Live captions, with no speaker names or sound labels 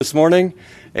This morning,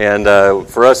 and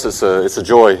for us it's a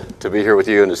joy to be here with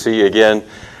you and to see you again.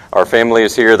 Our family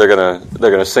is here. They're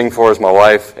gonna sing for us, my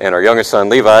wife and our youngest son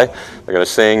Levi. They're gonna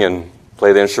sing and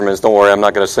play the instruments. Don't worry, I'm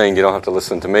not gonna sing. You don't have to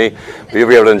listen to me. But you'll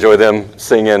be able to enjoy them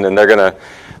singing, and they're gonna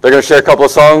share a couple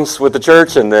of songs with the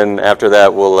church, and then after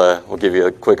that we'll give you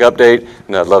a quick update.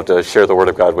 And I'd love to share the Word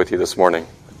of God with you this morning.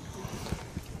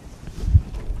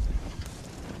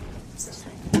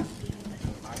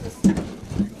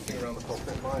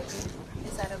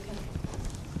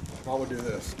 While we do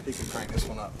this, he can crank this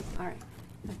one up. All right,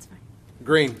 that's fine.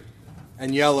 Green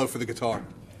and yellow for the guitar.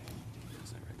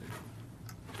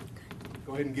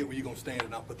 Go ahead and get where you're going to stand,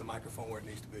 and I'll put the microphone where it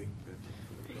needs to be.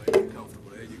 Go ahead and get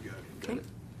comfortable. There you go. Okay.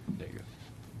 There you go.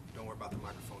 Don't worry about the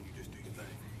microphone. You just do your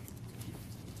thing.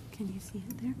 Can you see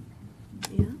it there?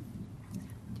 Yeah? Do you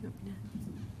want me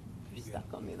to? You're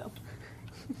stuck on me, though.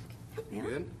 Yeah?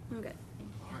 Good? I'm good.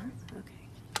 All right. Okay.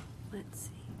 Let's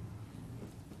see.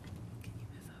 Can you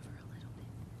move over a little bit?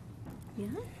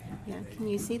 Yeah? Yeah? Can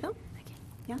you see them?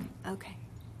 Yeah? Okay.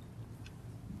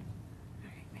 All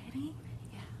right, ready?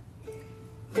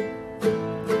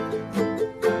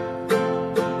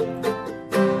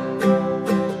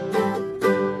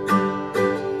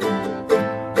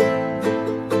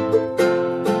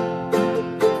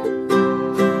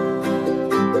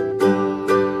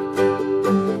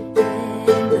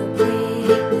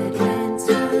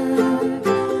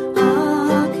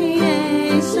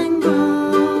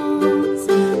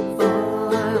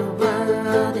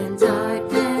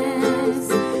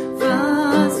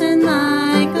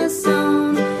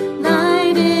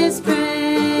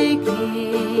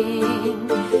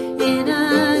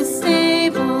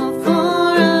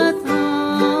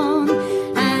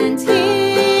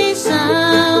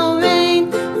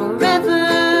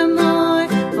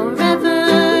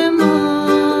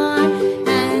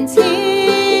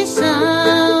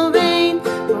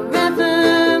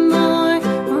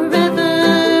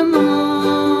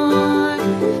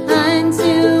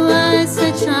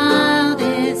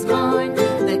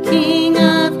 King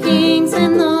of kings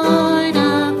and Lord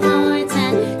of lords,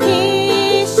 and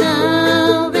he shall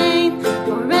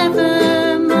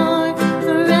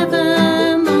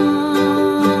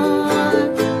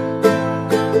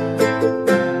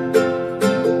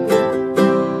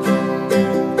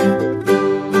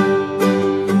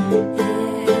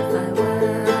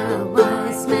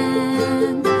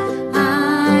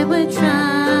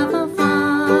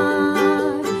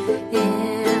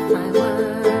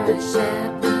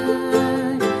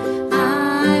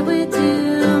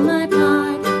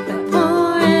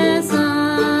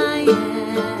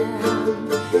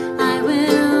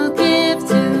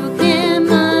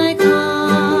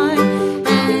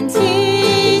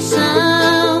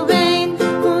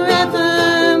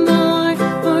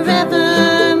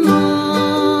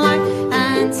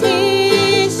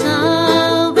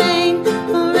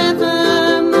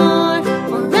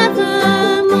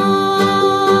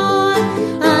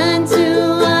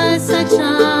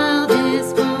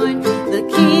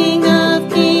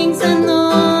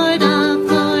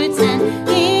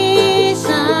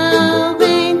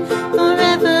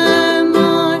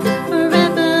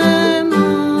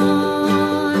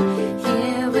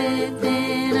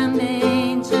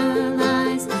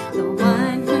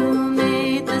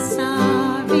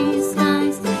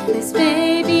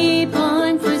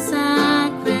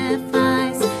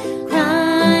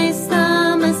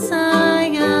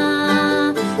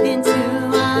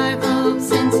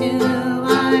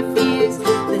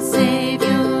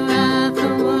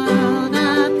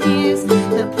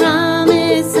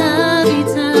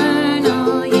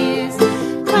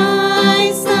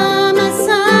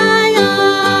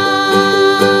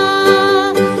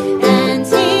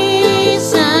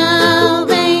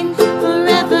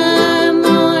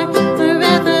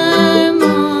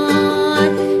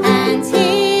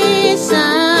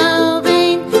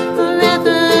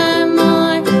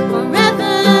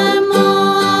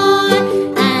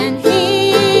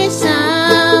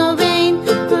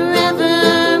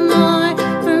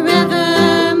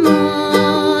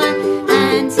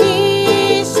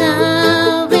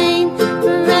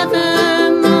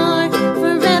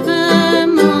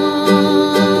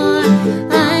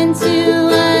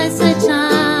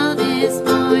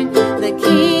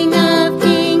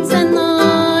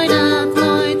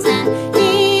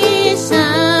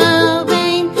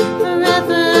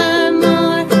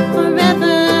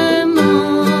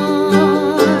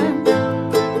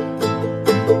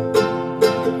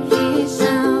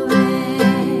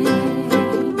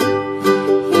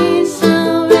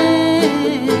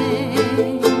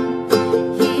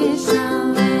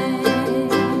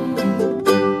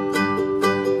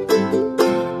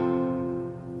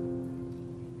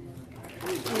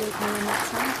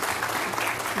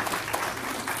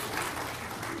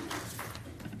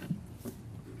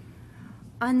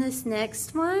On this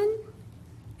next one,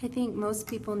 I think most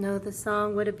people know the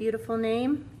song, What a Beautiful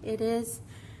Name It Is.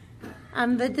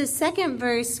 But the second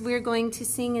verse we're going to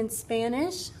sing in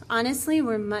Spanish. Honestly,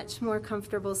 we're much more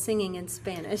comfortable singing in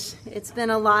Spanish. It's been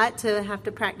a lot to have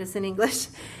to practice in English.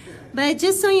 But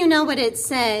just so you know what it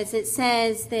says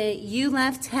that you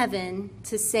left heaven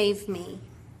to save me.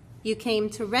 You came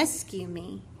to rescue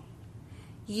me.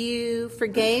 You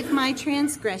forgave my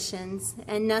transgressions,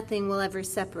 and nothing will ever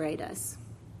separate us.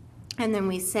 And then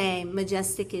we say,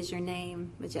 majestic is your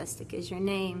name, majestic is your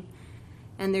name,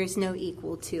 and there's no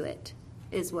equal to it,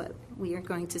 is what we are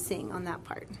going to sing on that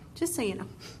part, just so you know.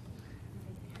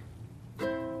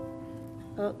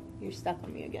 Oh, you're stuck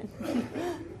on me again.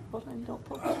 Hold on, don't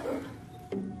pull.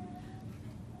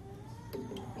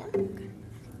 Yeah, okay.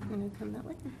 I'm going to come that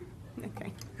way.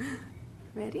 Okay.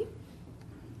 Ready?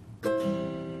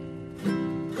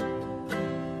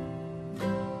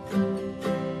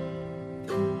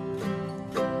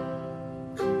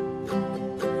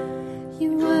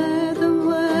 You were the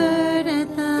Word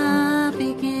at the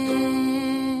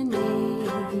beginning,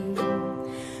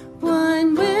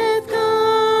 one with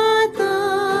God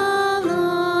the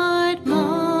Lord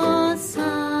Most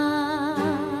High.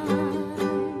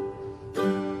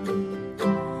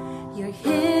 Your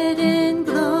hidden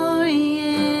glory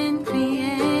in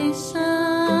creation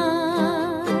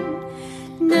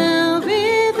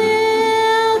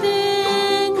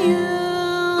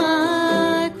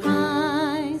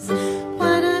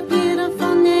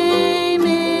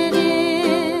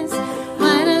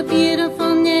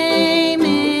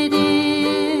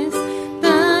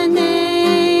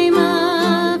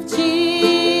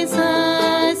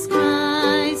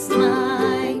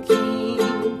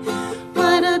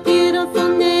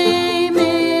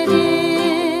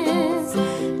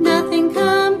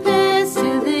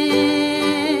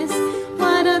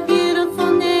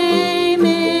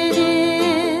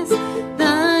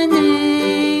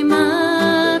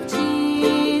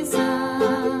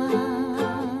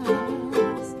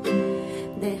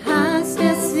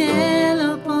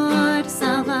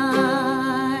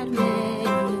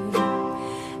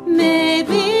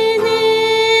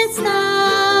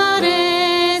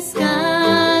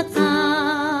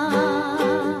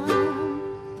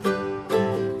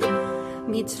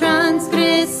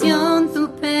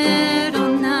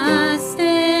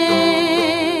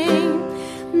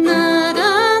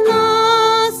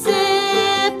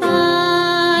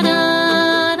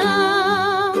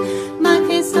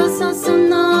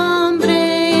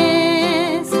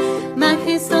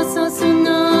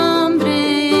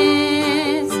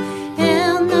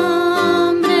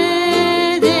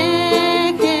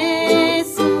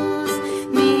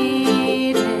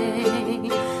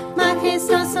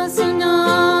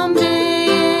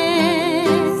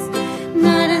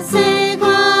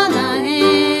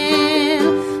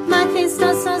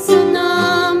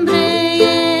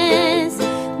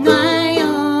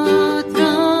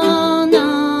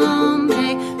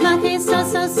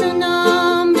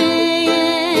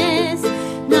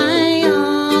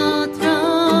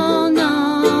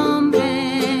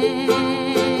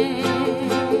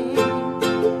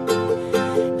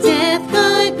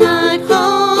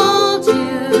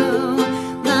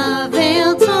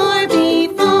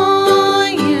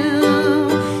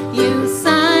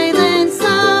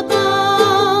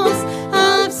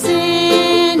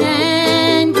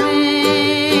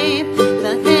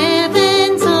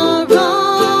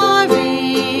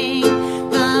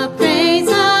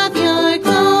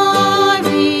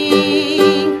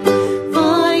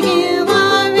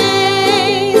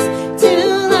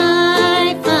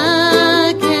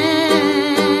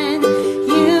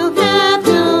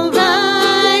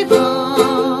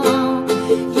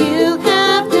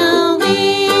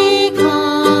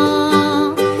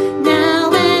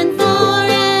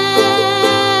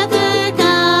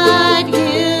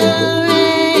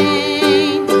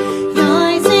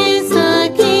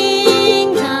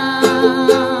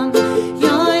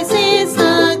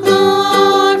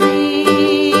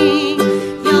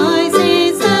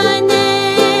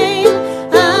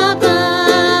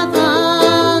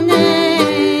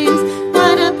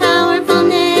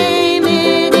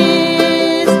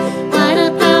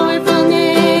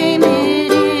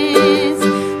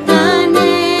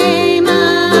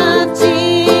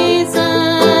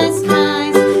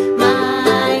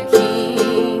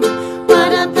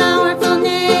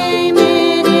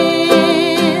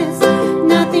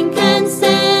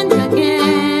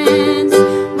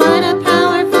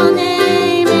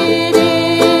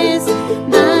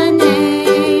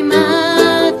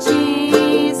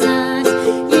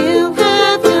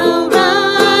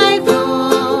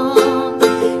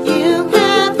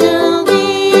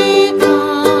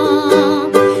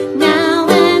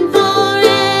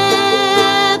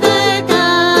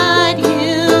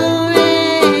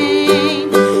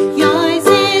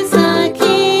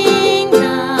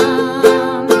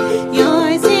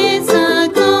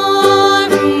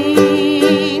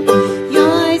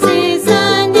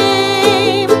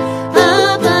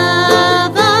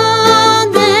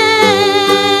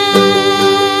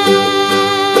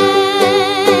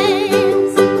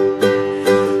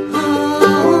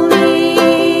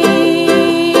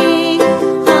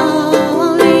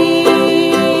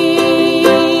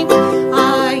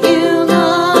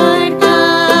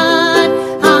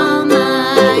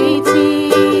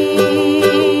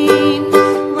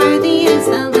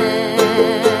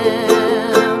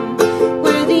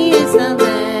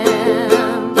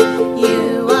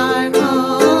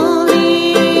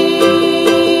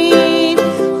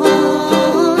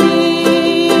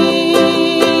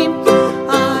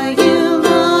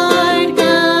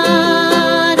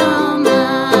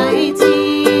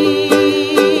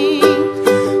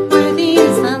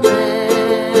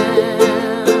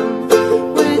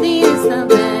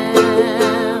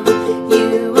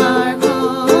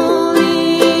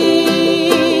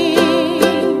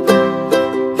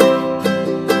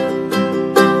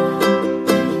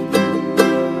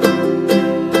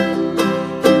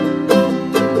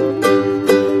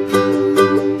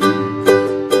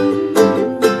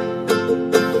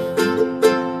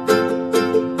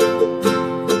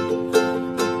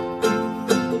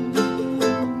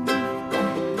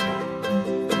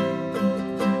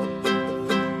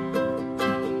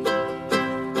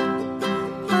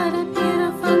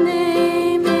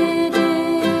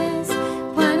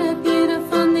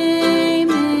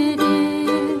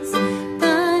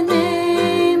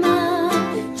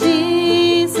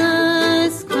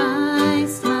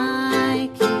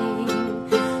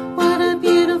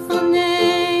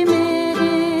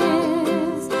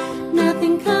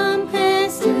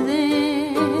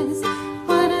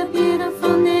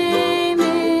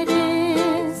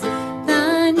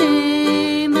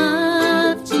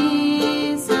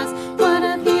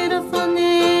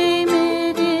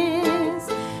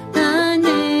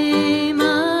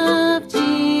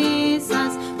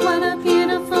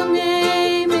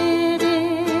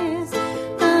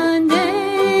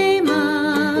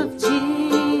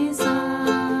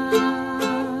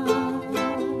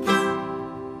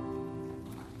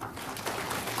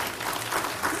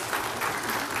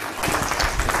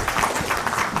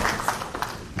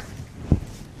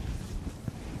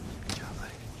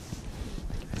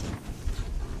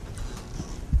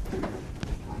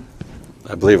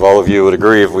believe all of you would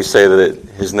agree if we say that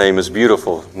his name is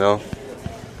beautiful, no?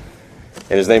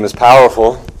 And his name is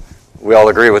powerful. We all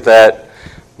agree with that.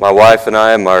 My wife and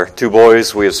I and our 2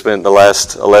 boys, we have spent the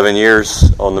last 11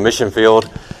 years on the mission field,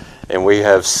 and we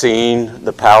have seen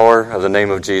the power of the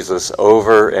name of Jesus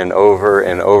over and over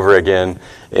and over again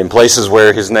in places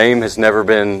where his name has never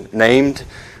been named,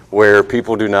 where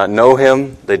people do not know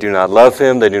him, they do not love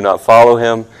him, they do not follow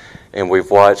him, and we've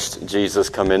watched Jesus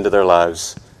come into their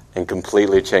lives and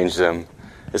completely change them.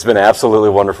 It's been absolutely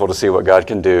wonderful to see what God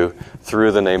can do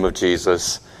through the name of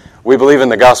Jesus. We believe in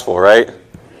the gospel, right?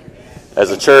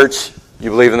 As a church, you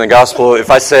believe in the gospel. If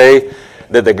I say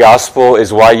that the gospel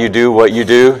is why you do what you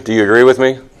do you agree with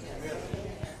me?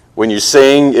 When you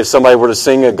sing, if somebody were to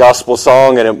sing a gospel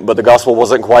song but the gospel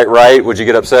wasn't quite right, would you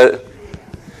get upset?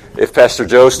 If Pastor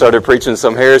Joe started preaching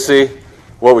some heresy,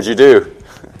 what would you do?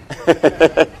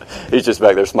 He's just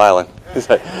back there smiling. He's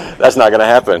like, that's not going to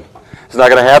happen. It's not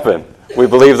going to happen. We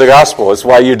believe the gospel. It's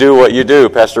why you do what you do.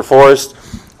 Pastor Forrest,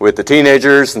 with the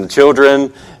teenagers and the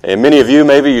children, and many of you,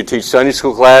 maybe you teach Sunday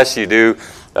school class, you do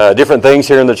different things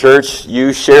here in the church.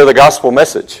 You share the gospel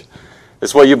message.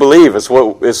 It's what you believe.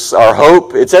 It's our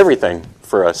hope. It's everything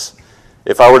for us.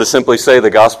 If I were to simply say the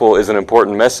gospel is an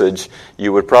important message,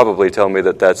 you would probably tell me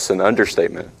that that's an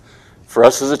understatement. For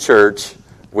us as a church,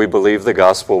 we believe the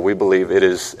gospel. We believe it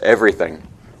is everything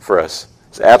for us.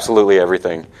 It's absolutely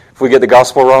everything. If we get the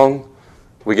gospel wrong,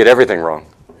 we get everything wrong.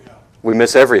 We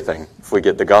miss everything if we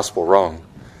get the gospel wrong.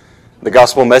 The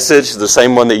gospel message, the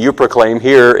same one that you proclaim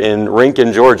here in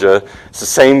Rincon, Georgia, it's the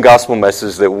same gospel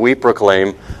message that we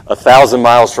proclaim 1,000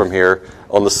 miles from here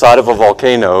on the side of a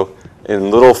volcano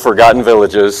in little forgotten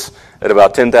villages at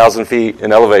about 10,000 feet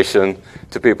in elevation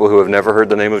to people who have never heard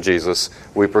the name of Jesus.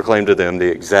 We proclaim to them the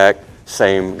exact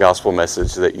same gospel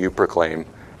message that you proclaim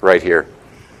right here.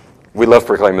 We love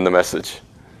proclaiming the message.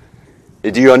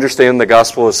 Do you understand the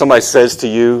gospel? If somebody says to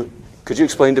you, could you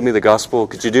explain to me the gospel?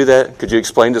 Could you do that? Could you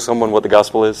explain to someone what the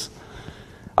gospel is?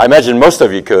 I imagine most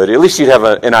of you could. At least you'd have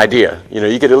an idea.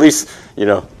 You could at least,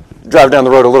 drive down the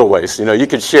road a little ways. You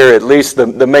could share at least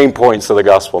the main points of the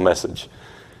gospel message.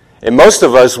 And most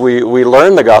of us, we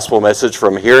learn the gospel message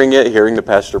from hearing the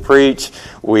pastor preach.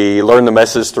 We learn the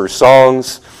message through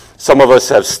songs. Some of us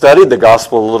have studied the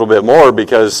gospel a little bit more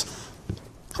because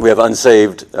we have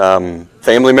unsaved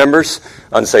family members,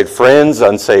 unsaved friends,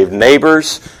 unsaved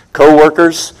neighbors,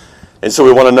 co-workers. And so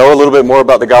we want to know a little bit more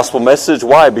about the gospel message.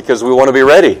 Why? Because we want to be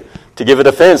ready to give a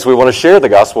defense. We want to share the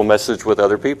gospel message with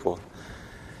other people.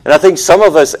 And I think some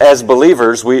of us as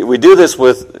believers, we do this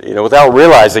without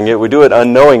realizing it. We do it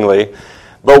unknowingly.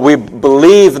 But we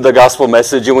believe the gospel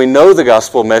message and we know the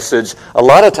gospel message a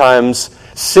lot of times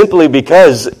simply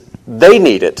because they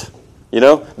need it.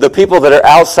 The people that are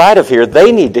outside of here,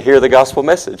 they need to hear the gospel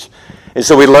message. And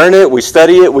so we learn it, we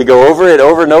study it, we go over it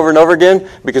over and over and over again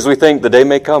because we think the day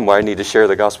may come where I need to share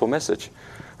the gospel message.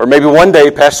 Or maybe one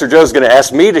day Pastor Joe's going to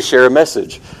ask me to share a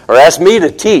message or ask me to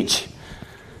teach.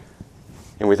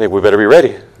 And we think we better be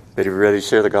ready to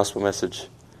share the gospel message.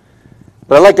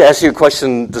 But I'd like to ask you a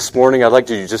question this morning. I'd like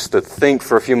you just to think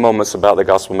for a few moments about the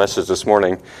gospel message this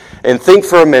morning. And think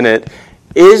for a minute,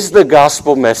 is the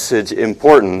gospel message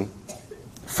important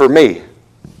for me?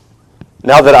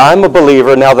 Now that I'm a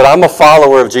believer, now that I'm a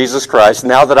follower of Jesus Christ,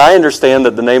 now that I understand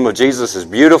that the name of Jesus is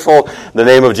beautiful, the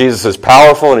name of Jesus is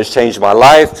powerful and it's changed my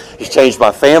life, it's changed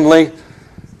my family,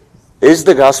 is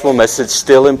the gospel message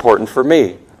still important for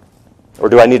me? Or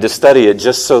do I need to study it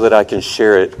just so that I can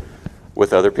share it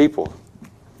with other people?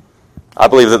 I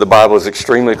believe that the Bible is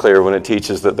extremely clear when it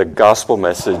teaches that the gospel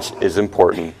message is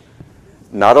important,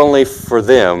 not only for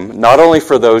them, not only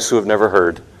for those who have never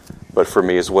heard, but for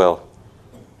me as well.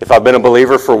 If I've been a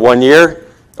believer for 1 year,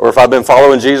 or if I've been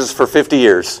following Jesus for 50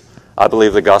 years, I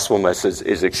believe the gospel message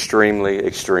is extremely,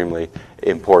 extremely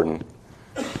important.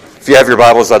 If you have your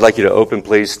Bibles, I'd like you to open,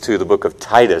 please, to the book of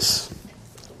Titus.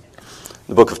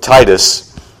 The book of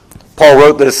Titus. Paul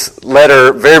wrote this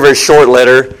letter, very, very short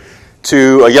letter,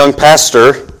 to a young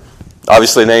pastor,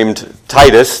 obviously named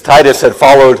Titus. Titus had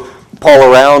followed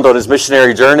Paul around on his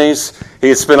missionary journeys. He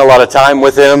had spent a lot of time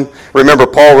with him. Remember,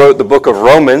 Paul wrote the book of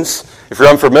Romans. If you're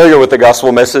unfamiliar with the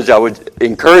gospel message, I would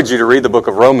encourage you to read the book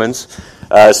of Romans.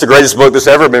 It's the greatest book that's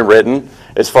ever been written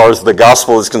as far as the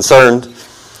gospel is concerned.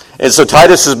 And so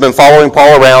Titus has been following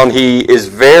Paul around. He is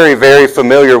very, very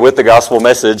familiar with the gospel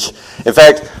message. In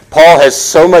fact, Paul has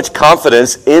so much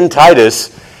confidence in Titus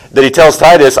that he tells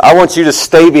Titus, I want you to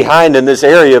stay behind in this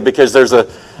area because there's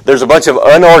a bunch of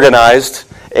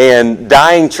unorganized and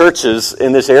dying churches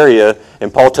in this area.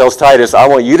 And Paul tells Titus, I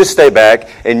want you to stay back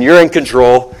and you're in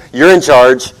control. You're in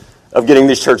charge of getting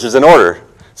these churches in order.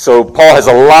 So Paul has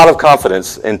a lot of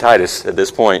confidence in Titus at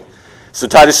this point. So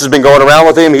Titus has been going around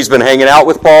with him. He's been hanging out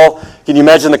with Paul. Can you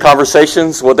imagine the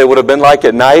conversations, what they would have been like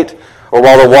at night? Or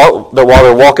while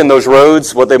they're walking those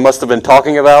roads, what they must have been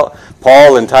talking about?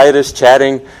 Paul and Titus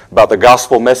chatting about the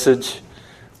gospel message.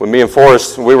 When me and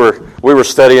Forrest, we were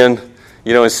studying,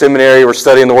 in seminary, we're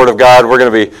studying the Word of God. We're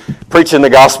going to be preaching the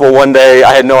gospel one day.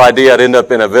 I had no idea I'd end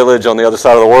up in a village on the other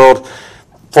side of the world.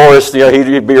 Forrest,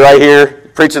 he'd be right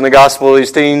here preaching the gospel to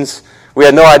these teens. We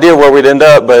had no idea where we'd end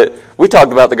up, but we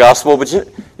talked about the gospel. But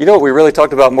you know what we really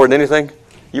talked about more than anything?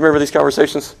 You remember these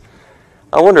conversations?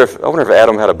 I wonder if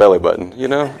Adam had a belly button.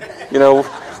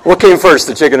 What came first,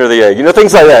 the chicken or the egg?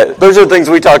 Things like that. Those are the things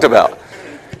we talked about.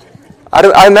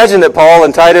 I imagine that Paul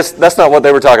and Titus, that's not what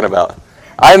they were talking about.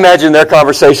 I imagine their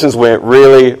conversations went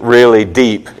really, really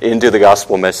deep into the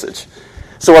gospel message.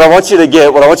 So what I want you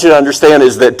to understand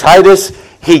is that Titus,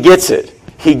 he gets it.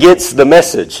 He gets the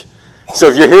message. So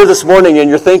if you're here this morning and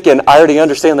you're thinking, I already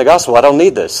understand the gospel, I don't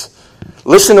need this.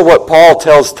 Listen to what Paul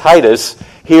tells Titus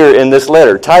here in this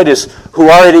letter. Titus, who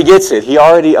already gets it, he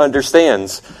already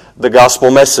understands the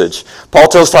gospel message. Paul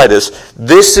tells Titus,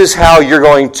 this is how you're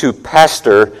going to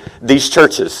pastor these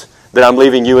churches that I'm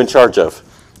leaving you in charge of.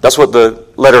 That's what the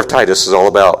letter of Titus is all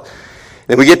about.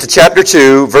 Then we get to chapter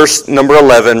 2, verse number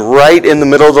 11. Right in the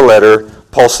middle of the letter,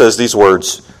 Paul says these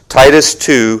words. Titus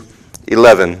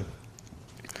 2:11.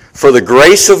 For the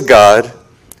grace of God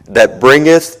that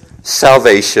bringeth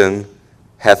salvation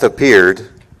hath appeared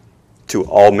to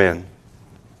all men.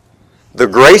 The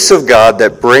grace of God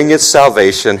that bringeth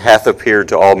salvation hath appeared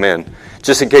to all men.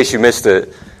 Just in case you missed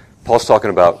it, Paul's talking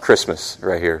about Christmas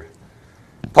right here.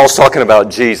 Paul's talking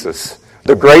about Jesus.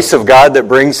 The grace of God that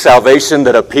brings salvation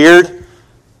that appeared,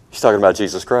 he's talking about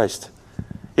Jesus Christ.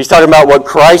 He's talking about what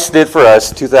Christ did for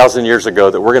us 2,000 years ago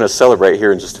that we're going to celebrate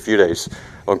here in just a few days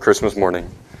on Christmas morning.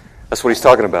 That's what he's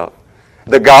talking about.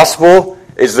 The gospel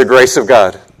is the grace of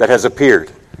God that has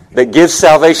appeared, that gives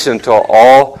salvation to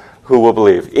all who will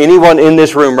believe. Anyone in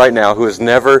this room right now who has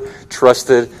never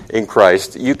trusted in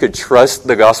Christ, you could trust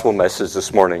the gospel message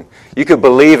this morning. You could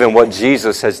believe in what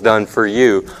Jesus has done for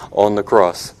you on the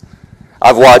cross.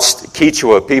 I've watched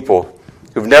Quechua people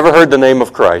who've never heard the name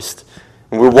of Christ.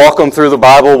 And we walk them through the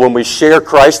Bible. When we share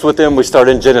Christ with them, we start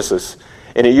in Genesis.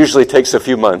 And it usually takes a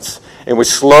few months. And we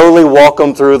slowly walk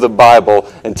them through the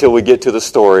Bible until we get to the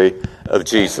story of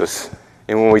Jesus.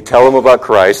 And when we tell them about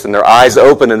Christ and their eyes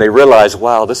open and they realize,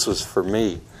 wow, this was for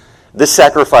me. This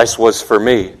sacrifice was for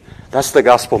me. That's the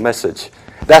gospel message.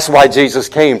 That's why Jesus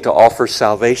came, to offer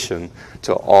salvation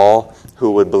to all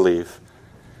who would believe.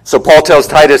 So Paul tells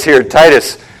Titus here,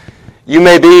 Titus, you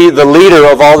may be the leader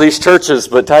of all these churches,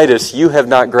 but Titus, you have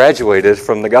not graduated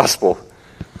from the gospel.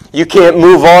 You can't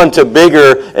move on to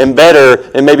bigger and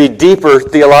better and maybe deeper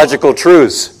theological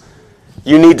truths.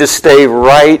 You need to stay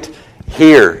right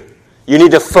here. You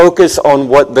need to focus on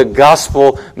what the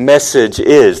gospel message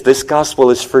is. This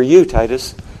gospel is for you,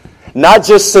 Titus. Not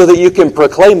just so that you can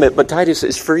proclaim it, but Titus,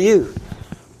 it's for you.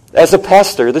 As a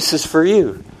pastor, this is for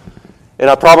you. And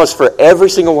I promise for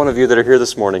every single one of you that are here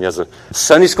this morning, as a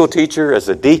Sunday school teacher, as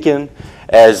a deacon,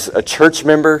 as a church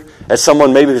member, as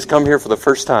someone maybe who's come here for the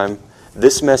first time,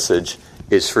 this message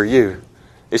is for you.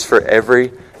 It's for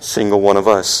every single one of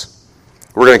us.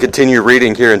 We're going to continue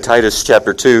reading here in Titus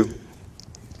chapter 2.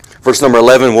 Verse number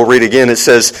 11, we'll read again. It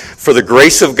says, for the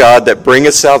grace of God that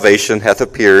bringeth salvation hath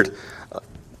appeared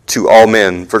to all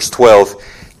men. Verse 12,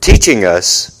 teaching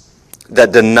us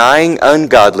that denying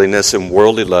ungodliness and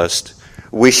worldly lust,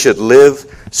 we should live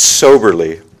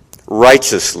soberly,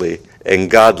 righteously,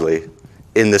 and godly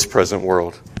in this present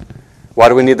world. Why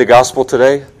do we need the gospel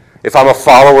today? If I'm a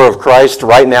follower of Christ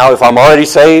right now, if I'm already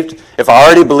saved, if I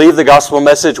already believe the gospel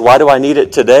message, why do I need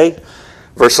it today?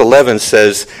 Verse 11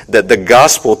 says that the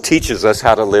gospel teaches us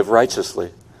how to live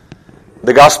righteously.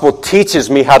 The gospel teaches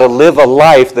me how to live a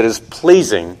life that is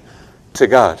pleasing to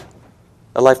God.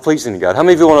 A life pleasing to God. How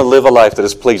many of you want to live a life that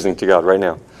is pleasing to God right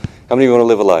now? How many of you want to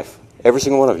live a life? Every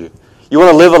single one of you. You want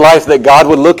to live a life that God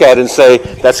would look at and say,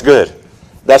 that's good.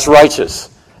 That's righteous.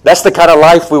 That's the kind of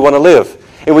life we want to live.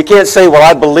 And we can't say, well,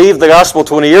 I believed the gospel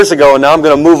 20 years ago and now I'm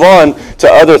going to move on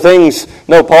to other things.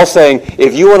 No, Paul's saying,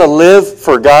 if you want to live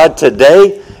for God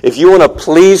today, if you want to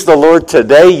please the Lord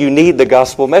today, you need the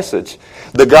gospel message.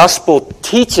 The gospel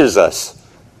teaches us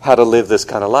how to live this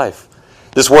kind of life.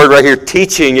 This word right here,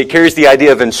 teaching, it carries the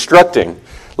idea of instructing,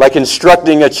 like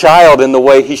instructing a child in the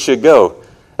way he should go.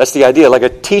 That's the idea, like a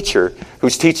teacher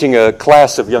who's teaching a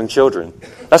class of young children.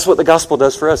 That's what the gospel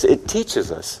does for us. It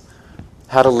teaches us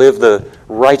how to live the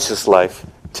righteous life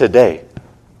today.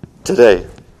 Today.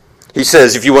 He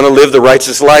says if you want to live the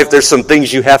righteous life, there's some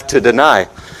things you have to deny.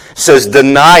 It says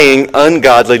denying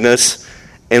ungodliness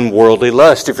and worldly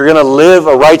lust. If you're going to live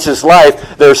a righteous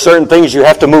life, there are certain things you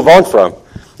have to move on from.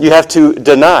 You have to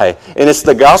deny. And it's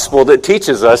the gospel that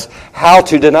teaches us how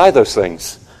to deny those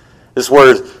things. This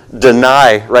word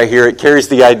deny right here, it carries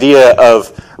the idea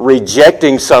of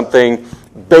rejecting something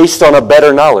based on a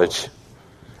better knowledge.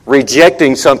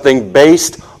 Rejecting something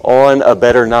based on a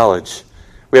better knowledge.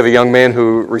 We have a young man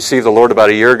who received the Lord about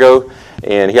a year ago,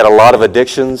 and he had a lot of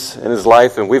addictions in his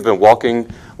life, and we've been walking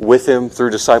with him through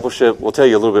discipleship. We'll tell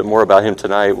you a little bit more about him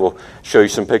tonight. We'll show you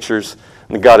some pictures.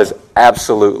 And God has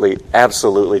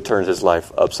absolutely turned his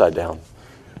life upside down.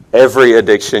 Every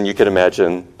addiction you can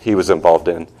imagine, he was involved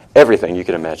in. Everything you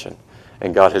can imagine.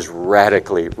 And God has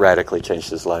radically changed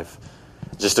his life.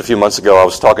 Just a few months ago, I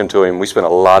was talking to him. We spent a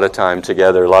lot of time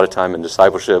together, a lot of time in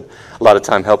discipleship, a lot of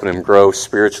time helping him grow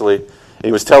spiritually. And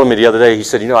he was telling me the other day, he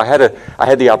said, I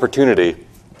had the opportunity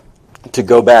to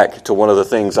go back to one of the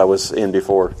things I was in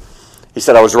before. He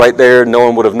said, I was right there. No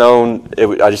one would have known.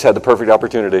 I just had the perfect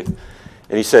opportunity.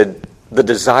 And he said, the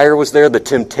desire was there, the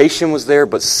temptation was there,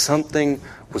 but something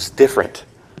was different.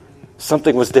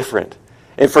 Something was different.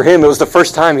 And for him, it was the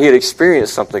first time he had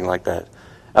experienced something like that.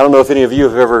 I don't know if any of you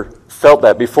have ever felt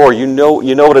that before. You know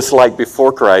what it's like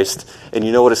before Christ, and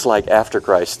you know what it's like after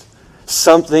Christ.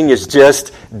 Something is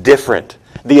just different.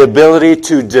 The ability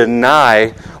to deny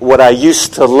what I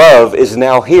used to love is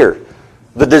now here.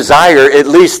 The desire, at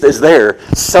least, is there.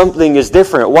 Something is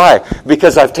different. Why?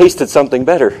 Because I've tasted something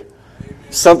better.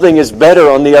 Something is better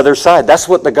on the other side. That's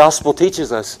what the gospel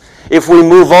teaches us. If we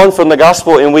move on from the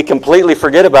gospel and we completely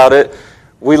forget about it,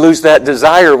 we lose that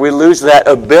desire. We lose that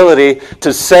ability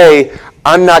to say,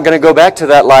 I'm not going to go back to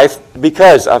that life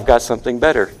because I've got something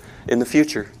better in the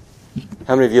future.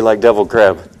 How many of you like deviled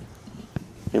crab?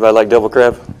 Anybody like deviled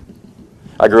crab?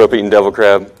 I grew up eating deviled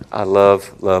crab. I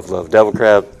love deviled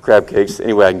crab cakes,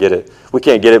 any way I can get it. We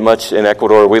can't get it much in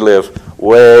Ecuador. We live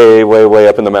way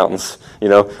up in the mountains.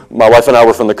 My wife and I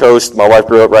were from the coast. My wife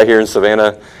grew up right here in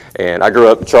Savannah, and I grew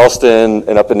up in Charleston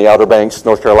and up in the Outer Banks,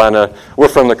 North Carolina. We're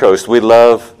from the coast. We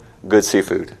love good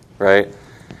seafood, right?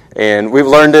 And we've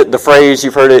learned it, the phrase,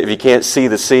 you've heard it, if you can't see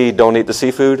the sea, don't eat the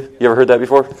seafood. You ever heard that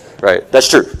before? Right. That's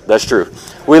true.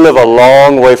 We live a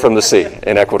long way from the sea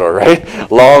in Ecuador,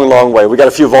 right? Long way. We got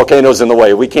a few volcanoes in the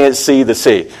way. We can't see the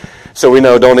sea. So we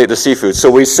know don't eat the seafood. So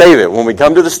we save it. When we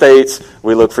come to the States,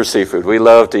 we look for seafood. We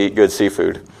love to eat good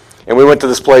seafood. And we went to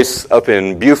this place up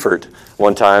in Beaufort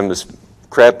one time, this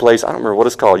crab place. I don't remember what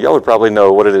it's called. Y'all would probably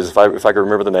know what it is if I could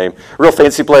remember the name. Real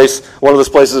fancy place. One of those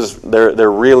places,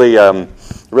 they're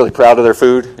really proud of their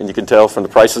food, and you can tell from the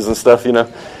prices and stuff,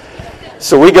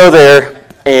 So we go there,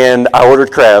 and I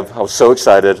ordered crab. I was so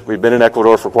excited. We'd been in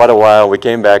Ecuador for quite a while. We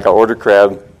came back. I ordered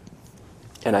crab,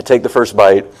 and I take the first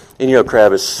bite, and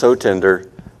crab is so tender,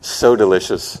 so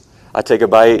delicious. I take a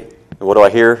bite, and what do I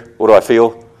hear? What do I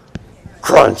feel?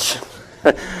 Crunch.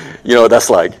 You know what that's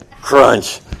like.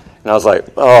 Crunch. And I was like,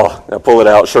 oh, I pull it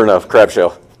out. Sure enough, crab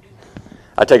shell.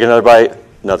 I take another bite,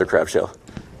 another crab shell.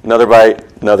 Another bite,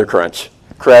 another crunch.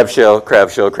 Crab shell.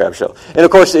 And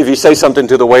of course, if you say something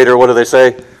to the waiter, what do they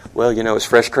say? Well, it's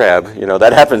fresh crab.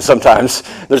 That happens sometimes.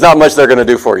 There's not much they're going to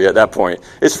do for you at that point.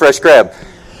 It's fresh crab.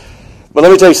 But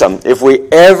let me tell you something. If we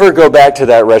ever go back to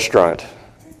that restaurant,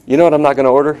 you know what I'm not going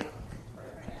to order?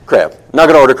 Crab. I'm not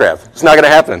going to order crab. It's not going to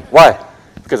happen. Why?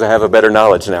 Because I have a better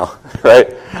knowledge now, right?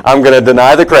 I'm going to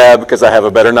deny the crab because I have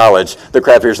a better knowledge. The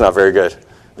crab here is not very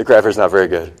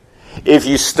good. If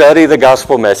you study the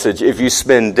gospel message, if you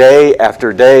spend day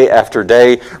after day after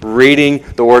day reading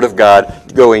the Word of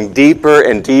God, going deeper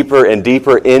and deeper and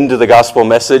deeper into the gospel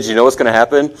message, you know what's going to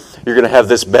happen? You're going to have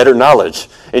this better knowledge.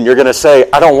 And you're going to say,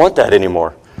 I don't want that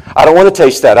anymore. I don't want to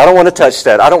taste that. I don't want to touch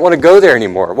that. I don't want to go there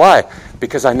anymore. Why?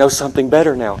 Because I know something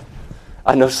better now.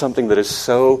 I know something that is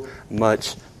so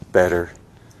much better.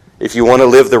 If you want to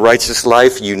live the righteous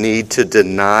life, you need to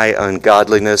deny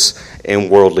ungodliness and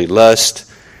worldly lust.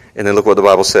 And then look what the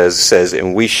Bible says. It says,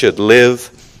 and we should live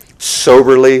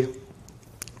soberly,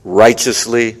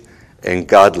 righteously, and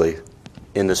godly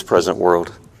in this present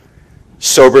world.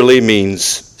 Soberly means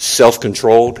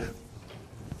self-controlled.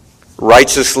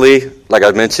 Righteously, like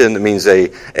I mentioned, it means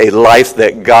a life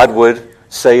that God would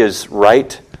say is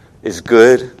right, is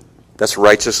good. That's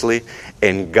righteously.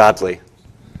 And godly.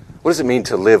 What does it mean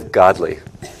to live godly?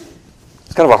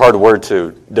 It's kind of a hard word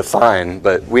to define,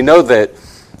 but we know that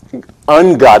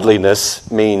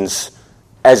ungodliness means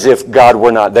as if God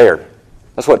were not there.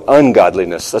 That's what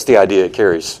ungodliness, that's the idea it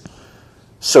carries.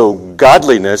 So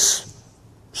godliness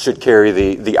should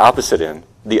carry the opposite end,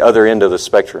 the other end of the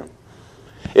spectrum.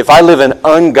 If I live an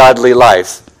ungodly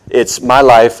life, it's my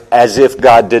life as if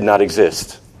God did not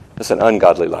exist. That's an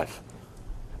ungodly life.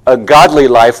 A godly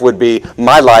life would be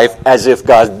my life as if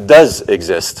God does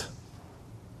exist.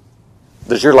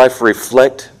 Does your life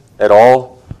reflect at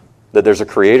all that there's a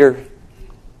creator?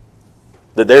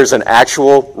 That there's an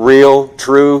actual, real,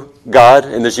 true God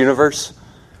in this universe?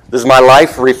 Does my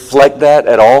life reflect that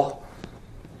at all?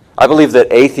 I believe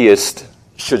that atheists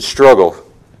should struggle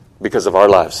because of our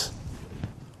lives.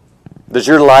 Does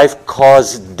your life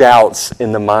cause doubts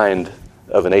in the mind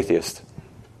of an atheist?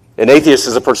 An atheist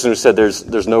is a person who said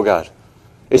there's no God.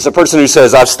 It's a person who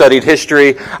says, I've studied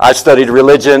history, I've studied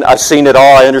religion, I've seen it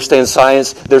all, I understand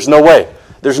science. There's no way.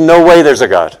 There's no way there's a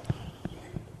God.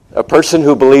 A person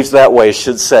who believes that way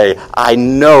should say, I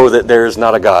know that there is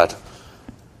not a God.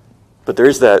 But there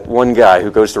is that one guy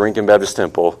who goes to Rincon Baptist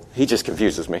Temple. He just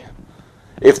confuses me.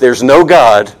 If there's no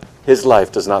God, his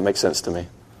life does not make sense to me.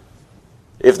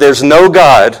 If there's no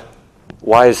God,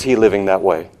 why is he living that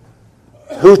way?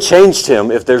 Who changed him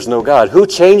if there's no God? Who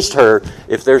changed her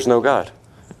if there's no God?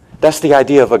 That's the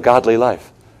idea of a godly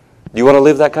life. Do you want to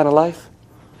live that kind of life?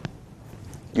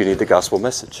 You need the gospel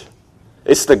message.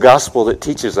 It's the gospel that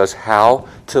teaches us how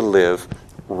to live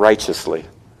righteously.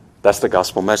 That's the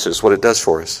gospel message, what it does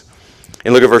for us.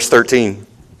 And look at verse 13.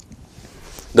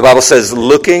 The Bible says,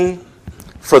 looking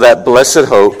for that blessed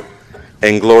hope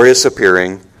and glorious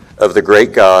appearing of the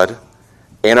great God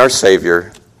and our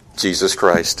Savior, Jesus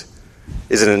Christ.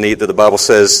 Isn't it neat that the Bible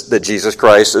says that Jesus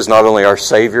Christ is not only our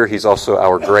Savior, He's also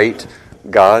our great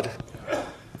God?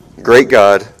 Great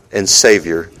God and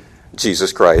Savior,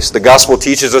 Jesus Christ. The gospel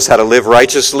teaches us how to live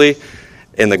righteously,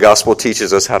 and the gospel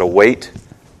teaches us how to wait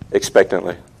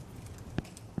expectantly.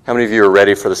 How many of you are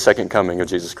ready for the second coming of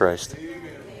Jesus Christ?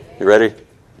 You ready?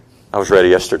 I was ready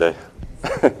yesterday.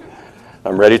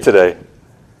 I'm ready today.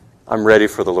 I'm ready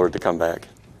for the Lord to come back.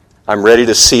 I'm ready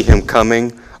to see Him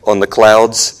coming on the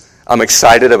clouds. I'm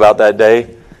excited about that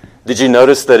day. Did you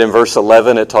notice that in verse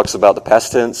 11 it talks about the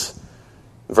past tense?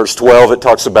 In verse 12 it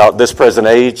talks about this present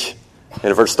age. And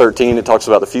in verse 13 it talks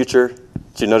about the future.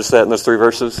 Did you notice that in those three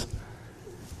verses?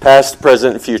 Past,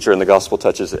 present, and future, and the gospel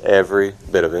touches every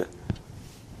bit of it.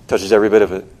 Touches every bit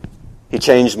of it. He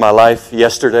changed my life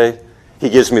yesterday. He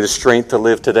gives me the strength to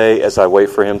live today as I wait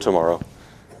for Him tomorrow.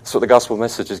 That's what the gospel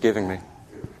message is giving me.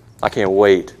 I can't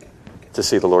wait to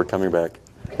see the Lord coming back.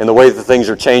 And the way that things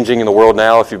are changing in the world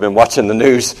now, if you've been watching the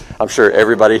news, I'm sure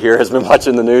everybody here has been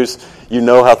watching the news. You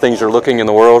know how things are looking in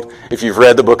the world. If you've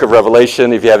read the book of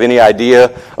Revelation, if you have any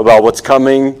idea about what's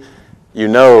coming, you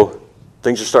know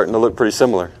things are starting to look pretty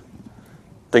similar.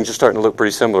 Things are starting to look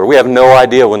pretty similar. We have no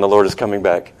idea when the Lord is coming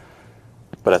back.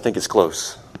 But I think it's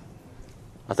close.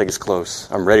 I think it's close.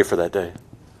 I'm ready for that day.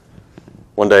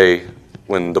 One day,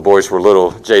 when the boys were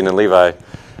little, Jaden and Levi,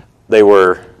 they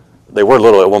were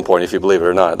little at one point, if you believe it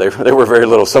or not. They were very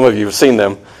little. Some of you have seen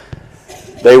them.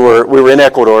 We were in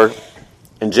Ecuador,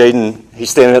 and Jaden, he's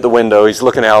standing at the window, he's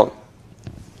looking out,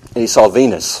 and he saw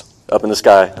Venus up in the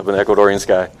sky, up in the Ecuadorian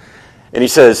sky. And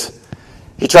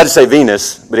he tried to say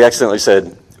Venus, but he accidentally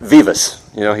said Vivas.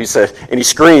 He said, and he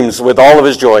screams with all of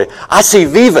his joy, I see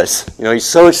Vivas. He's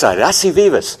so excited. I see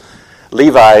Vivas.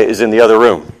 Levi is in the other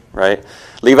room, right?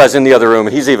 Levi's in the other room,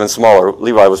 and he's even smaller.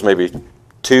 Levi was maybe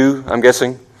 2, I'm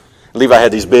guessing. Levi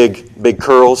had these big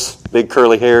curls, big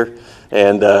curly hair,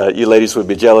 and you ladies would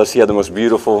be jealous. He had the most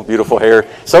beautiful, beautiful hair.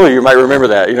 Some of you might remember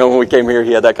that. When we came here,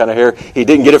 he had that kind of hair. He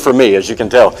didn't get it from me, as you can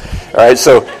tell. All right,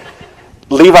 so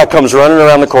Levi comes running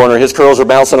around the corner. His curls are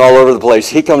bouncing all over the place.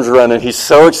 He comes running. He's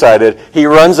so excited. He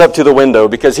runs up to the window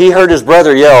because he heard his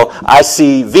brother yell, I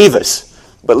see Vivas.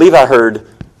 But Levi heard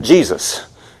Jesus.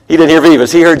 He didn't hear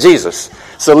Vivas. He heard Jesus.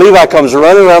 So Levi comes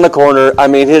running around the corner. I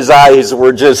mean, his eyes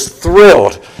were just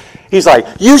thrilled. He's like,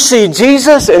 you see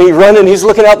Jesus? And he's running. He's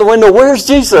looking out the window. Where's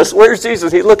Jesus? Where's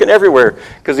Jesus? He's looking everywhere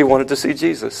because he wanted to see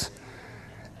Jesus.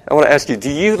 I want to ask you, do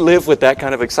you live with that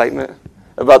kind of excitement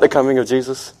about the coming of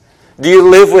Jesus? Do you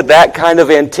live with that kind of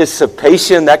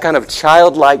anticipation, that kind of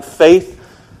childlike faith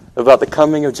about the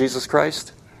coming of Jesus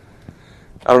Christ?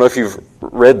 I don't know if you've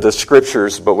read the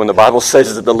scriptures, but when the Bible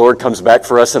says that the Lord comes back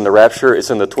for us in the rapture, it's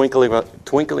in the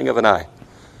twinkling of an eye.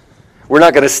 We're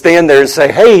not going to stand there and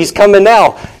say, hey, He's coming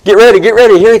now. Get ready,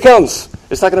 here He comes.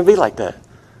 It's not going to be like that.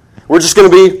 We're just going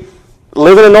to be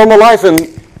living a normal life, and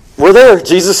we're there.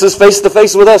 Jesus is face to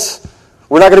face with us.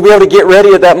 We're not going to be able to get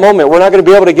ready at that moment. We're not going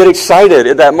to be able to get excited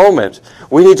at that moment.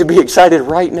 We need to be excited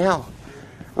right now.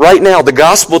 Right now. The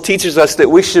gospel teaches us that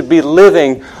we should be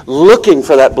living, looking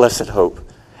for that blessed hope.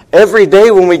 Every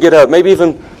day when we get up, maybe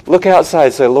even look outside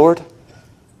and say, Lord,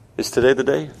 is today the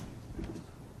day?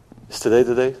 Is today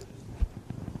the day?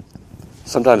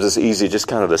 Sometimes it's easy just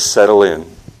kind of to settle in,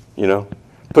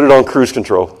 Put it on cruise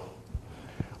control.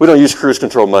 We don't use cruise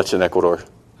control much in Ecuador,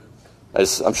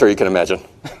 as I'm sure you can imagine.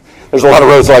 There's a lot of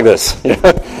roads like this. In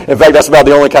fact, that's about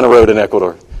the only kind of road in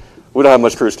Ecuador. We don't have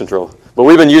much cruise control. But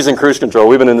we've been using cruise control.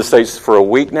 We've been in the States for a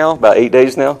week now, about 8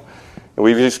 days now. And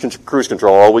we've used cruise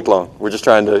control all week long. We're just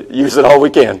trying to use it all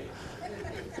we can.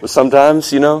 But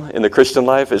sometimes, in the Christian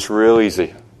life, it's real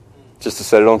easy just to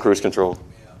set it on cruise control.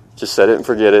 Just set it and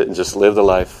forget it and just live the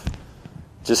life.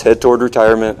 Just head toward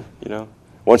retirement,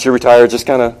 Once you retire, just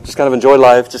kind of enjoy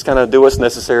life. Just kind of do what's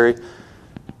necessary.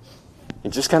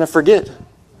 And just kind of forget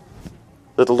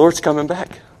that the Lord's coming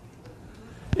back.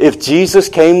 If Jesus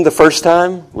came the first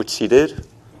time, which he did,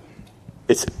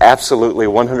 it's absolutely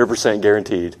 100%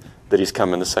 guaranteed that he's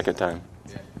coming the second time.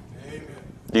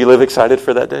 Do you live excited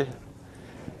for that day?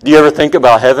 Do you ever think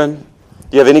about heaven?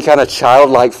 Do you have any kind of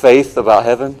childlike faith about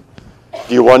heaven?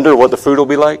 Do you wonder what the food will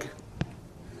be like?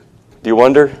 Do you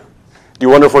wonder? Do you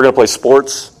wonder if we're going to play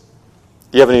sports?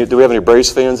 Do we have any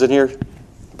Braves fans in here?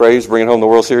 Braves bringing home the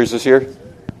World Series this year?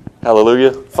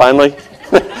 Hallelujah. Finally.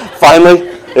 Finally.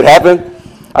 It happened.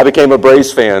 I became a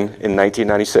Braves fan in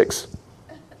 1996.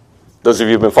 Those of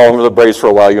you who've been following the Braves for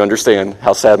a while, you understand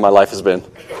how sad my life has been.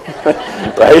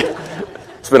 Right?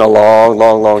 It's been a long,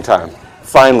 long, long time.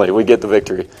 Finally, we get the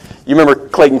victory. You remember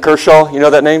Clayton Kershaw? You know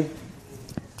that name?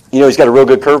 He's got a real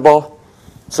good curveball.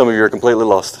 Some of you are completely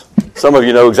lost. Some of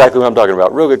you know exactly what I'm talking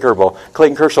about. Real good curveball.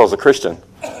 Clayton Kershaw is a Christian.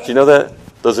 Do you know that?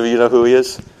 Those of you know who he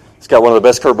is? He's got one of the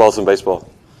best curveballs in baseball.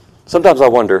 Sometimes I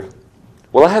wonder,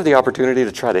 will I have the opportunity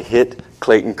to try to hit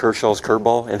Clayton Kershaw's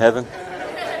curveball in heaven?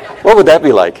 What would that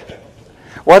be like?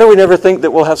 Why do we never think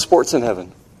that we'll have sports in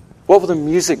heaven? What will the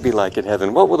music be like in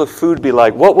heaven? What will the food be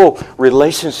like? What will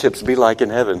relationships be like in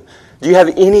heaven? Do you have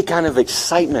any kind of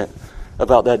excitement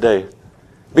about that day?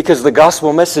 Because the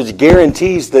gospel message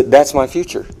guarantees that that's my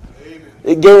future.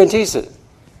 It guarantees it.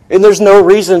 And there's no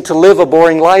reason to live a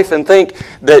boring life and think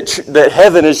that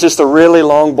heaven is just a really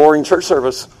long, boring church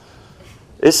service.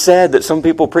 It's sad that some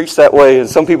people preach that way and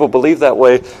some people believe that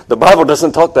way. The Bible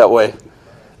doesn't talk that way.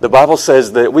 The Bible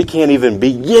says that we can't even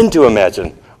begin to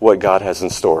imagine what God has in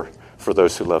store for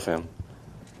those who love him.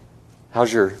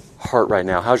 How's your heart right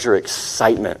now? How's your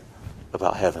excitement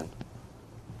about heaven?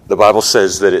 The Bible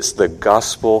says that it's the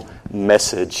gospel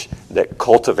message that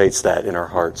cultivates that in our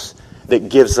hearts, that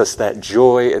gives us that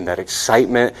joy and that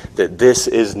excitement that this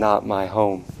is not my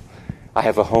home. I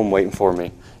have a home waiting for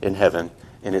me in heaven,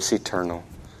 and it's eternal.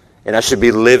 And I should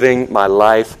be living my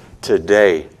life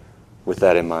today with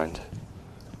that in mind.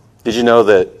 Did you know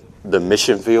that the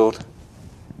mission field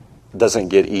doesn't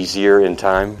get easier in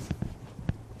time?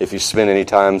 If you spend any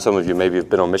time, some of you maybe have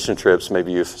been on mission trips,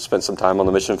 maybe you've spent some time on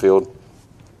the mission field.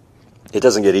 It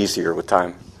doesn't get easier with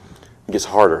time. It gets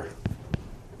harder.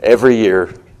 Every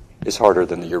year is harder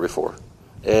than the year before.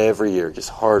 Every year gets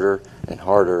harder and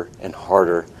harder and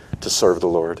harder to serve the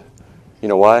Lord. You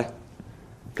know why?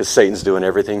 Because Satan's doing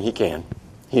everything he can.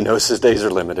 He knows his days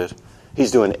are limited.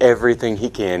 He's doing everything he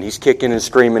can. He's kicking and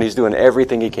screaming. He's doing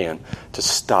everything he can to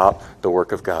stop the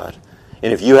work of God.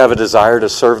 And if you have a desire to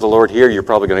serve the Lord here, you're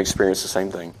probably going to experience the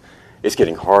same thing. It's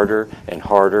getting harder and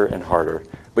harder and harder.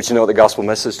 But you know what the gospel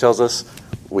message tells us?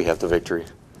 We have the victory.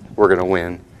 We're going to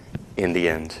win in the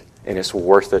end. And it's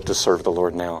worth it to serve the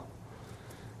Lord now.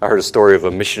 I heard a story of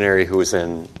a missionary who was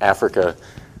in Africa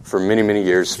for many, many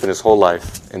years, spent his whole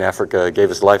life in Africa, gave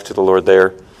his life to the Lord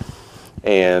there.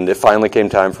 And it finally came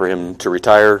time for him to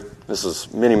retire. This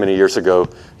was many, many years ago.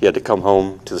 He had to come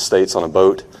home to the States on a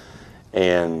boat.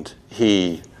 And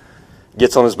he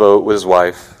gets on his boat with his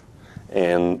wife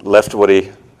and left what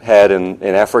he had in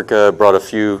Africa, brought a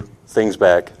few things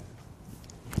back.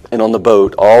 And on the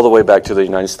boat, all the way back to the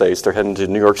United States, they're heading to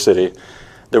New York City.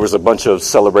 There was a bunch of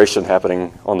celebration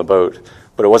happening on the boat.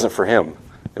 But it wasn't for him.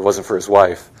 It wasn't for his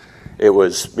wife. It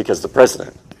was because the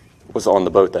president was on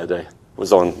the boat that day.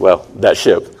 Was on, that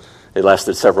ship. It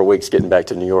lasted several weeks getting back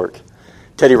to New York.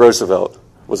 Teddy Roosevelt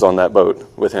was on that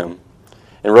boat with him.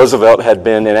 And Roosevelt had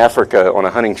been in Africa on a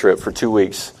hunting trip for 2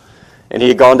 weeks. And he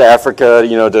had gone to Africa,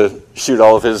 to shoot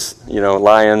all of his,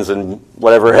 lions and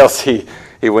whatever else he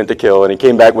went to kill. And he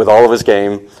came back with all of his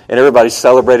game. And everybody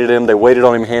celebrated him. They waited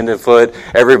on him hand and foot.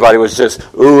 Everybody was just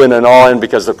oohing and awing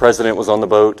because the president was on the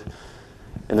boat.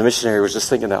 And the missionary was just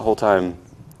thinking that whole time,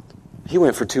 he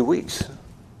went for 2 weeks.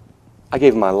 I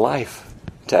gave my life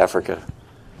to Africa.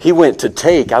 He went to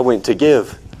take, I went to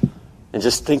give. And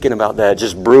just thinking about that,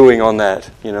 just brewing on that,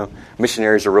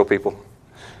 missionaries are real people.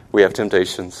 We have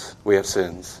temptations. We have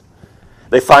sins.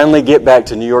 They finally get back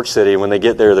to New York City. When they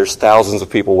get there, there's thousands of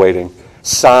people waiting.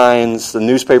 Signs, the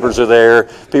newspapers are there.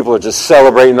 People are just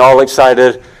celebrating, all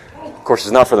excited. Of course,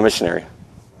 it's not for the missionary.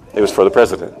 It was for the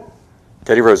president.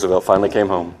 Teddy Roosevelt finally came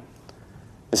home.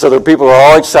 And so the people are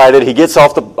all excited. He gets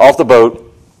off the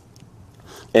boat,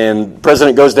 and the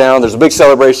president goes down. There's a big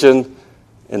celebration,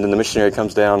 and then the missionary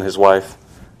comes down, his wife.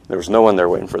 There was no one there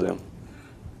waiting for them.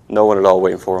 No one at all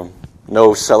waiting for them.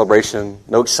 No celebration,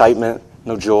 no excitement,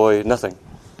 no joy, nothing.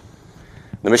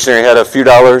 The missionary had a few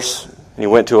dollars, and he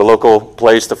went to a local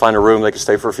place to find a room they could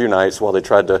stay for a few nights while they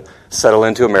tried to settle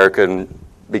into America and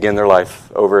begin their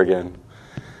life over again.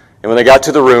 And when they got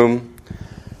to the room,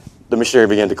 the missionary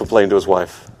began to complain to his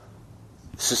wife.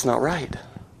 It's just not right.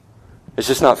 It's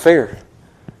just not fair.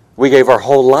 We gave our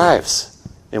whole lives,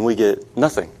 and we get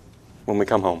nothing when we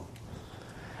come home.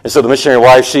 And so the missionary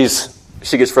wife, she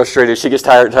gets frustrated. She gets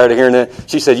tired of hearing it.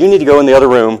 She said, you need to go in the other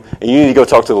room, and you need to go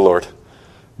talk to the Lord.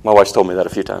 My wife's told me that a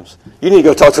few times. You need to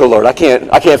go talk to the Lord. I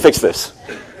can't fix this.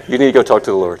 You need to go talk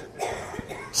to the Lord.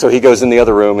 So he goes in the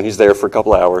other room, and he's there for a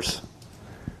couple of hours.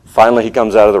 Finally, he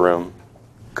comes out of the room,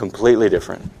 completely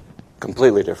different.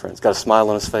 Completely different. He's got a smile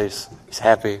on his face. He's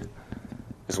happy.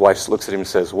 His wife looks at him and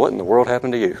says, what in the world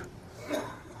happened to you?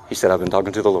 He said, I've been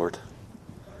talking to the Lord.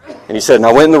 And he said, and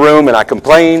I went in the room, and I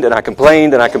complained, and I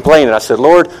complained, and I complained. And I said,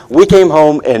 Lord, we came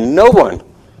home, and no one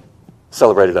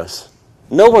celebrated us.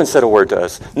 No one said a word to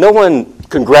us. No one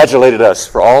congratulated us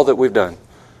for all that we've done.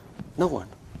 No one.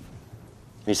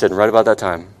 And he said, and right about that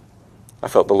time, I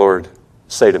felt the Lord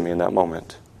say to me in that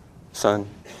moment, son,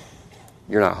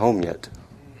 you're not home yet.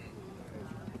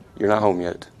 You're not home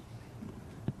yet.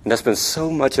 And that's been so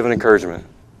much of an encouragement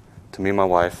to me and my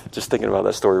wife, just thinking about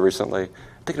that story recently,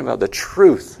 thinking about the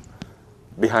truth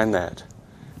behind that.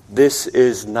 This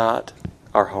is not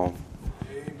our home.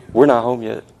 We're not home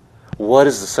yet. What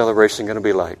is the celebration going to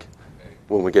be like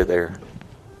when we get there?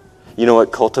 You know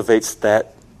what cultivates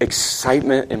that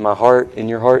excitement in my heart, in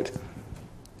your heart?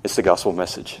 It's the gospel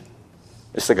message.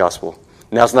 It's the gospel.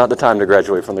 Now's not the time to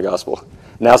graduate from the gospel.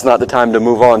 Now's not the time to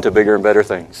move on to bigger and better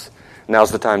things.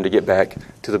 Now's the time to get back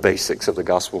to the basics of the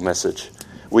gospel message.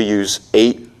 We use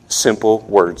 8 simple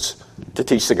words to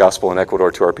teach the gospel in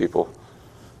Ecuador to our people.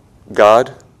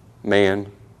 God,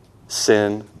 man,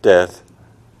 sin, death,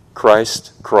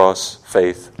 Christ, cross,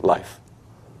 faith, life.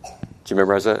 Do you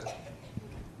memorize that?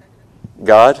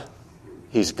 God,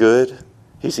 He's good,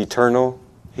 He's eternal,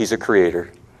 He's a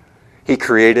creator. He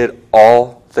created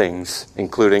all things,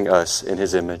 including us, in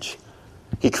His image.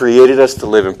 He created us to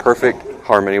live in perfect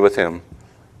harmony with Him.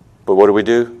 But what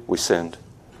do? We sinned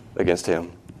against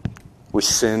Him. We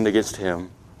sinned against Him.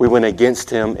 We went against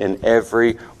Him in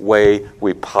every way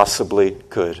we possibly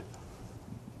could.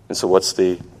 And so what's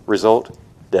the result?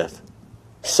 Death.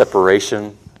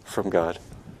 Separation from God.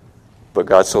 But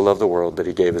God so loved the world that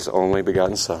He gave His only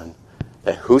begotten Son,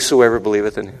 that whosoever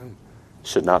believeth in Him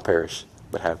should not perish,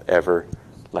 but have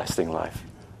everlasting life.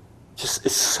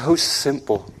 It's so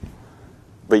simple,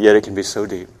 but yet it can be so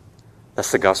deep.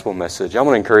 That's the gospel message. I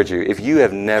want to encourage you, if you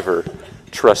have never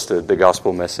trusted the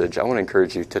gospel message, I want to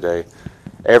encourage you today.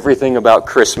 Everything about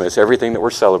Christmas, everything that we're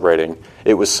celebrating,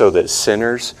 it was so that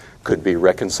sinners could be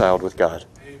reconciled with God,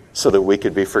 so that we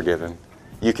could be forgiven.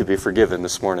 You could be forgiven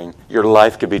this morning. Your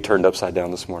life could be turned upside down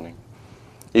this morning.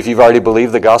 If you've already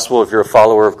believed the gospel, if you're a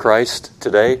follower of Christ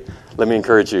today, let me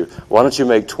encourage you. Why don't you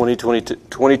make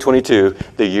 2022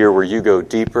 the year where you go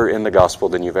deeper in the gospel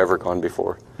than you've ever gone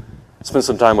before? Spend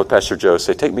some time with Pastor Joe.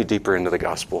 Say, take me deeper into the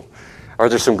gospel. Are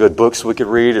there some good books we could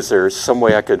read? Is there some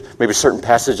way I could, maybe certain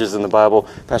passages in the Bible?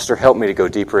 Pastor, help me to go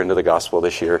deeper into the gospel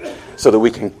this year so that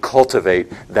we can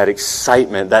cultivate that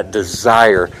excitement, that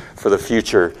desire for the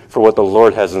future, for what the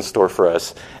Lord has in store for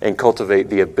us, and cultivate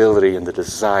the ability and the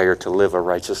desire to live a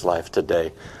righteous life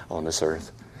today on this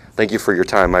earth. Thank you for your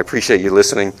time. I appreciate you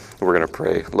listening. We're going to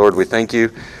pray. Lord, we thank you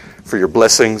for your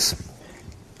blessings.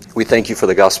 We thank you for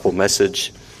the gospel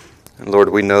message. And Lord,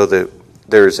 we know that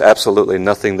there's absolutely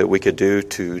nothing that we could do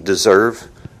to deserve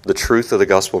the truth of the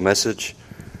gospel message.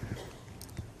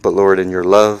 But Lord, in your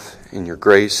love, in your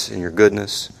grace, in your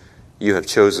goodness, you have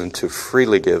chosen to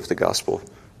freely give the gospel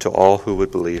to all who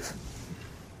would believe.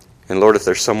 And Lord, if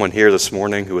there's someone here this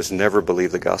morning who has never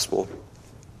believed the gospel,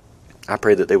 I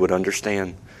pray that they would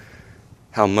understand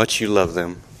how much you love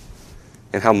them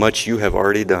and how much you have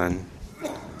already done.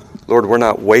 Lord, we're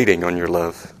not waiting on your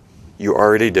love. You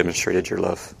already demonstrated your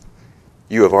love.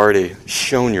 You have already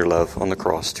shown your love on the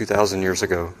cross 2,000 years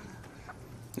ago.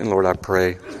 And Lord, I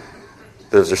pray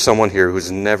that if there's someone here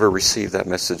who's never received that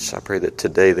message, I pray that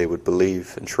today they would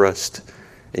believe and trust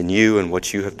in you and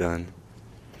what you have done.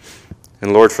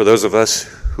 And Lord, for those of us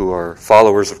who are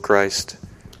followers of Christ,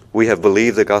 we have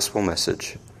believed the gospel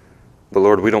message. But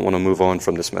Lord, we don't want to move on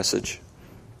from this message.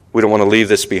 We don't want to leave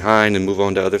this behind and move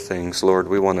on to other things. Lord,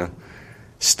 we want to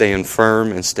stand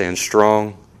firm and stand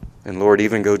strong. And Lord,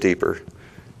 even go deeper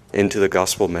into the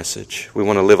gospel message. We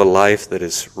want to live a life that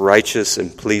is righteous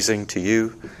and pleasing to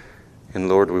you. And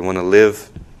Lord, we want to live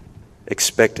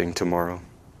expecting tomorrow.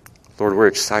 Lord, we're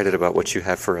excited about what you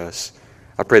have for us.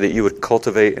 I pray that you would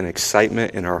cultivate an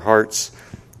excitement in our hearts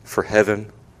for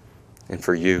heaven and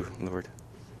for you, Lord.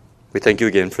 We thank you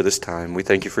again for this time. We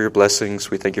thank you for your blessings.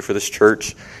 We thank you for this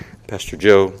church, Pastor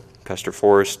Joe, Pastor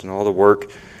Forrest, and all the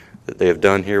work that they have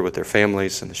done here with their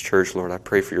families and this church. Lord, I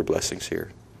pray for your blessings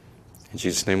here. In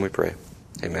Jesus' name we pray.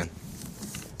 Amen.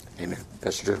 Amen.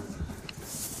 Pastor Joe.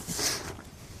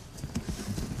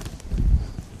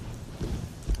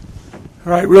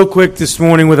 All right, real quick this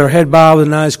morning with our head bowed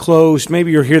and eyes closed.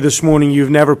 Maybe you're here this morning, you've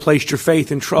never placed your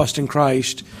faith and trust in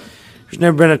Christ. There's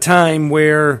never been a time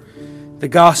where the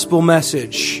gospel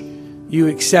message you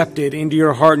accepted into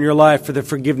your heart and your life for the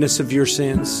forgiveness of your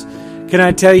sins. Can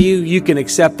I tell you, you can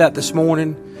accept that this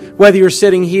morning? Whether you're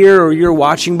sitting here or you're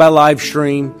watching by live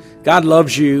stream, God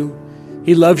loves you.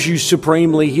 He loves you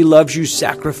supremely. He loves you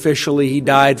sacrificially. He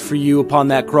died for you upon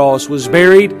that cross, was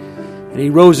buried, and He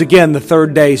rose again the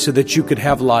third day so that you could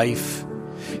have life.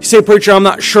 You say, preacher, I'm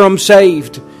not sure I'm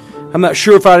saved. I'm not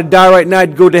sure if I would die right now,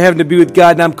 I'd go to heaven to be with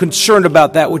God, and I'm concerned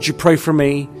about that. Would you pray for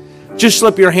me? Just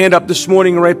slip your hand up this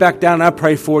morning and right back down, and I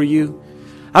pray for you.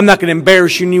 I'm not going to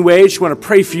embarrass you in any way. I just want to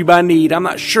pray for you by need. I'm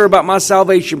not sure about my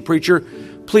salvation, preacher.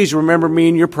 Please remember me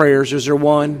in your prayers. Is there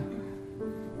one?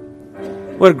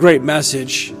 What a great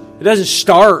message. It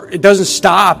doesn't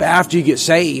stop after you get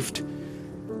saved.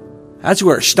 That's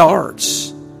where it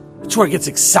starts. That's where it gets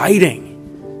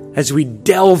exciting as we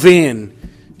delve in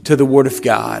to the Word of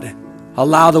God.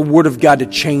 Allow the Word of God to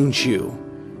change you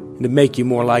and to make you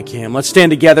more like Him. Let's stand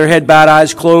together, head bowed,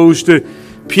 eyes closed, to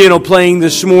piano playing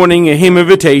this morning, a hymn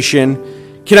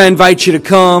invitation. Can I invite you to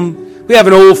come? We have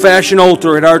an old-fashioned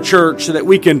altar at our church so that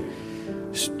we can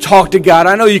talk to God.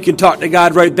 I know you can talk to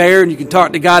God right there, and you can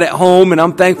talk to God at home, and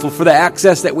I'm thankful for the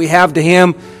access that we have to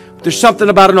Him. But there's something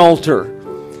about an altar.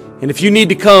 And if you need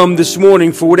to come this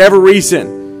morning for whatever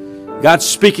reason, God's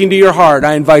speaking to your heart,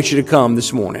 I invite you to come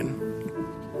this morning.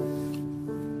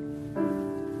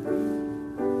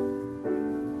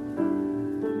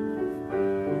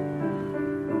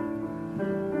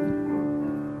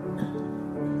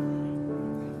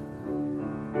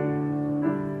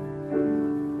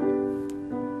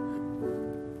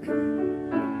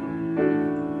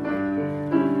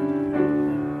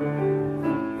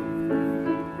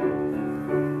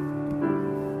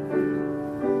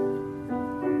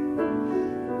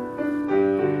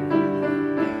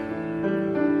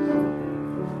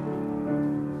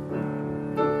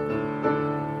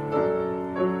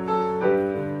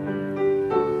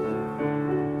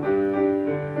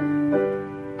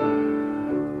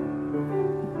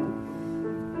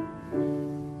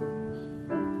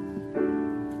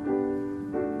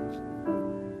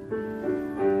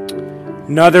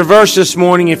 Another verse this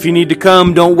morning. If you need to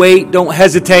come, don't wait, don't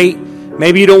hesitate.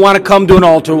 Maybe you don't want to come to an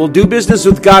altar. Well, do business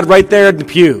with God right there at the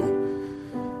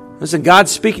pew. Listen, God's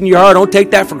speaking to your heart. Don't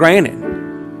take that for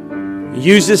granted.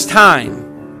 Use this time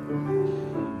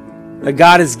that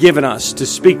God has given us to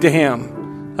speak to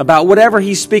Him about whatever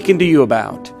He's speaking to you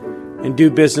about, and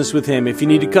do business with Him. If you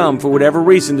need to come for whatever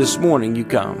reason this morning, you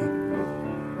come.